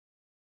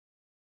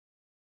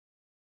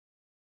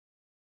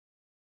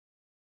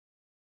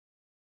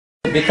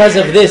Because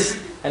of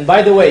this, and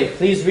by the way,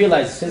 please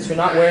realize, since you're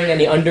not wearing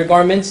any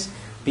undergarments,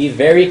 be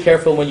very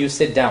careful when you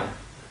sit down.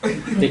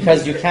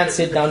 Because you can't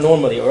sit down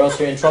normally, or else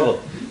you're in trouble.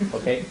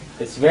 Okay?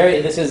 This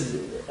is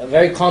a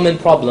very common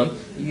problem.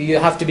 You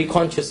have to be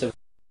conscious of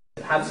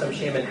it. Have some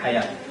shame and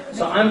haya.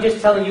 So I'm just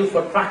telling you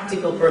for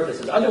practical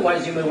purposes.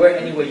 Otherwise, you may wear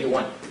any way you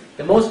want.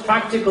 The most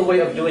practical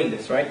way of doing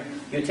this, right?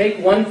 You take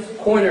one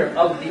corner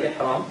of the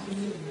ihram,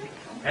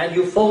 and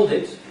you fold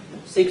it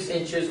 6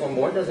 inches or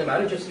more, doesn't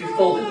matter, just you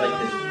fold it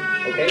like this.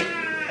 Okay?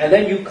 And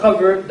then you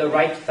cover the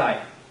right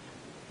thigh.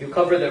 You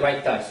cover the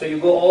right thigh. So you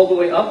go all the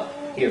way up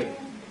here.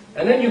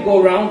 And then you go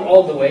around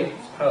all the way.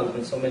 It's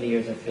been so many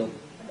years, I feel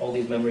all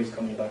these memories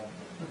coming back.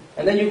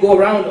 And then you go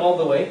around all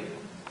the way.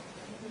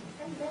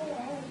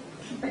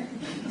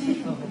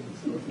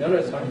 No,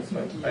 it's fine, it's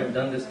fine. I've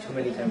done this too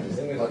many times.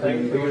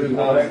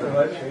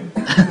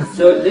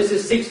 So this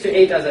is 6 to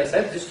 8, as I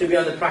said, just to be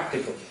on the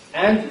practical.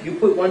 And you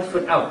put one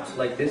foot out,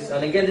 like this.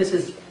 And again, this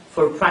is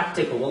for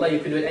practical. Wallah, you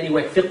can do it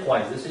anyway,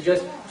 fiqh-wise. This is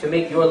just to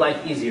make your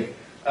life easier.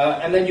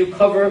 And then you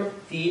cover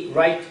the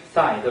right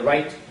thigh, the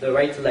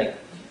right leg.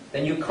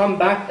 Then you come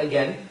back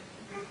again,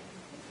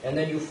 and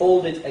then you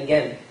fold it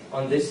again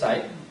on this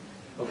side,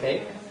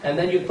 okay? And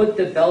then you put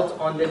the belt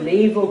on the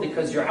navel,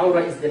 because your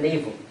awrah is the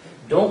navel.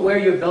 Don't wear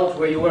your belt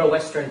where you wear a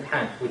western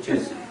pant, which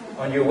is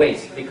on your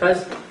waist,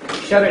 because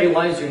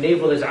Shar'i-wise your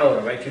navel is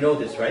awrah, right? You know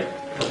this, right?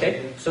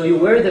 Okay? So you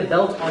wear the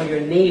belt on your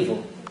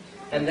navel,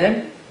 and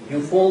then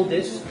you fold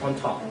this on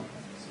top.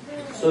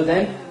 So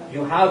then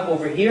you have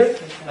over here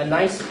a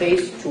nice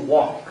space to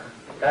walk.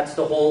 That's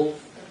the whole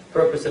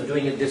purpose of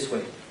doing it this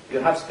way. You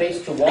have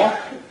space to walk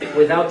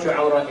without your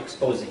awrah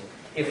exposing.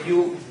 If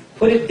you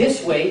put it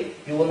this way,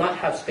 you will not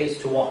have space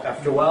to walk.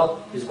 After a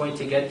while, it's going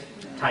to get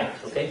tight,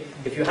 okay?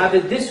 If you have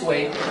it this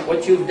way,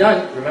 what you've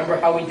done, remember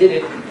how we did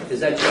it, is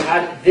that you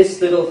add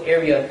this little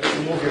area to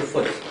move your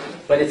foot,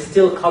 but it's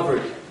still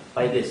covered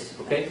by this,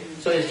 okay?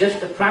 So it's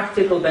just a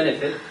practical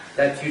benefit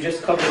that you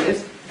just cover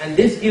this, and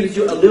this gives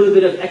you a little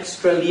bit of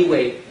extra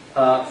leeway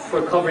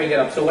for covering it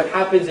up. So what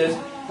happens is,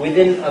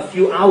 within a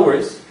few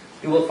hours,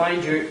 you will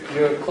find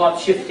your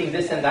cloth shifting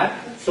this and that.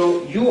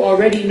 So you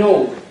already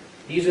know,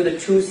 these are the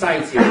two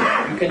sides here.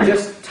 You can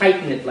just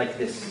tighten it like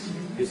this.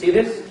 You see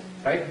this?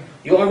 Right?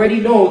 You already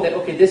know that,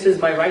 okay, this is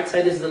my right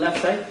side, this is the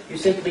left side. You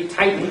simply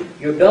tighten,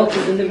 your belt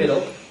is in the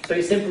middle, so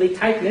you simply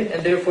tighten it,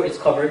 and therefore it's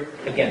covered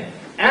again.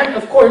 And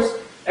of course,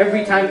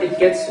 every time it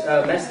gets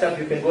messed up,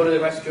 you can go to the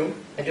restroom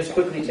and just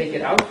quickly take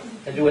it out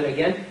and do it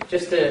again.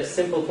 Just a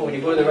simple point, when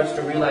you go to the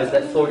restroom, realize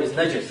that floor is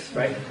najis,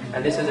 right?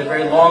 And this is a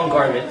very long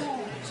garment.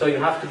 So you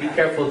have to be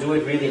careful, do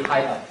it really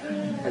high up.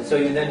 And so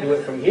you then do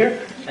it from here.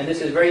 And this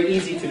is very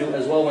easy to do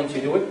as well once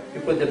you do it.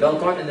 You put the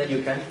belt on and then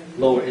you can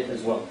lower it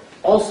as well.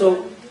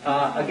 Also,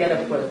 again,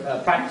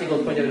 a practical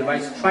point of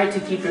advice, try to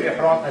keep your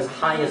ihram as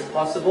high as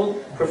possible,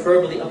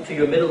 preferably up to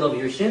your middle of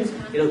your shins.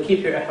 It'll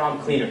keep your ihram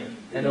cleaner,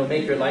 and it'll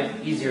make your life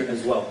easier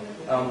as well.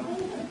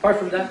 Apart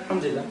from that,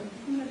 alhamdulillah,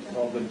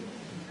 all good.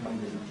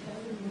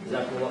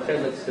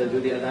 Alhamdulillah. Let's do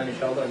the adhan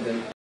inshallah, and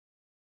then